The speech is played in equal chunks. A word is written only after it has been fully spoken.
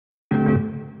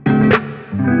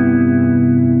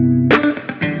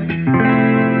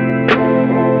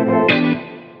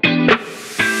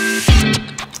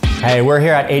Hey, we're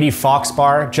here at 80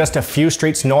 Foxbar, just a few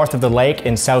streets north of the lake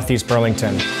in Southeast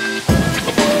Burlington.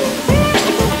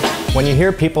 When you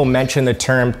hear people mention the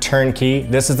term turnkey,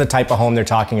 this is the type of home they're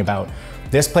talking about.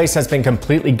 This place has been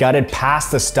completely gutted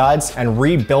past the studs and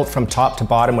rebuilt from top to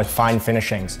bottom with fine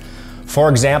finishings. For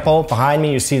example, behind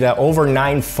me you see the over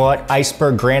 9-foot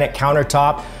iceberg granite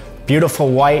countertop,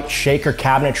 beautiful white shaker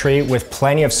cabinetry with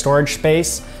plenty of storage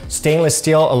space, stainless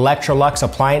steel Electrolux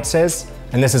appliances,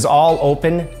 and this is all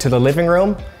open to the living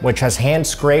room, which has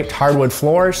hand-scraped hardwood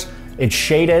floors. It's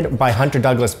shaded by Hunter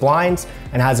Douglas blinds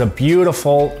and has a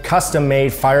beautiful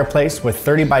custom-made fireplace with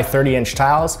 30 by 30 inch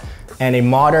tiles and a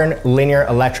modern linear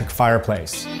electric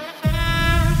fireplace.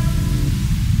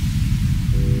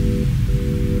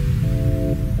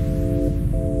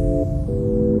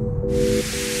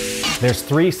 There's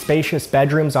 3 spacious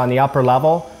bedrooms on the upper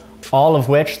level, all of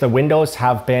which the windows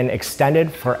have been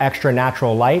extended for extra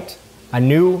natural light. A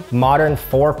new modern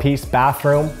 4-piece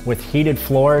bathroom with heated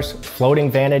floors, floating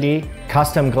vanity,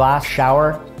 custom glass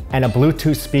shower, and a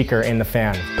Bluetooth speaker in the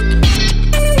fan.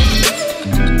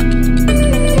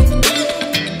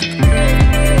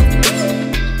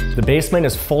 The basement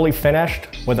is fully finished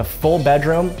with a full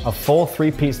bedroom, a full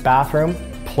 3-piece bathroom,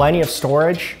 plenty of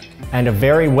storage, and a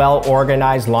very well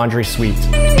organized laundry suite.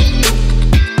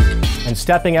 And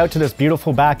stepping out to this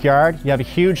beautiful backyard, you have a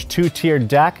huge 2-tiered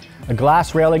deck, a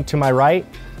glass railing to my right,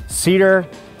 cedar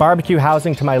barbecue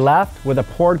housing to my left with a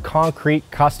poured concrete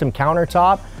custom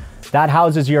countertop. That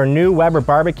houses your new Weber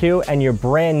barbecue and your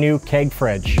brand new keg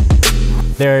fridge.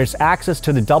 There's access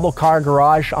to the double car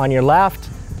garage on your left.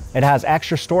 It has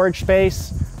extra storage space.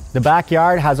 The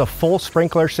backyard has a full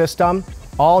sprinkler system,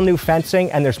 all new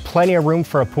fencing, and there's plenty of room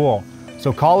for a pool.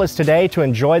 So call us today to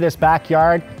enjoy this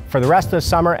backyard for the rest of the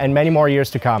summer and many more years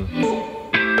to come.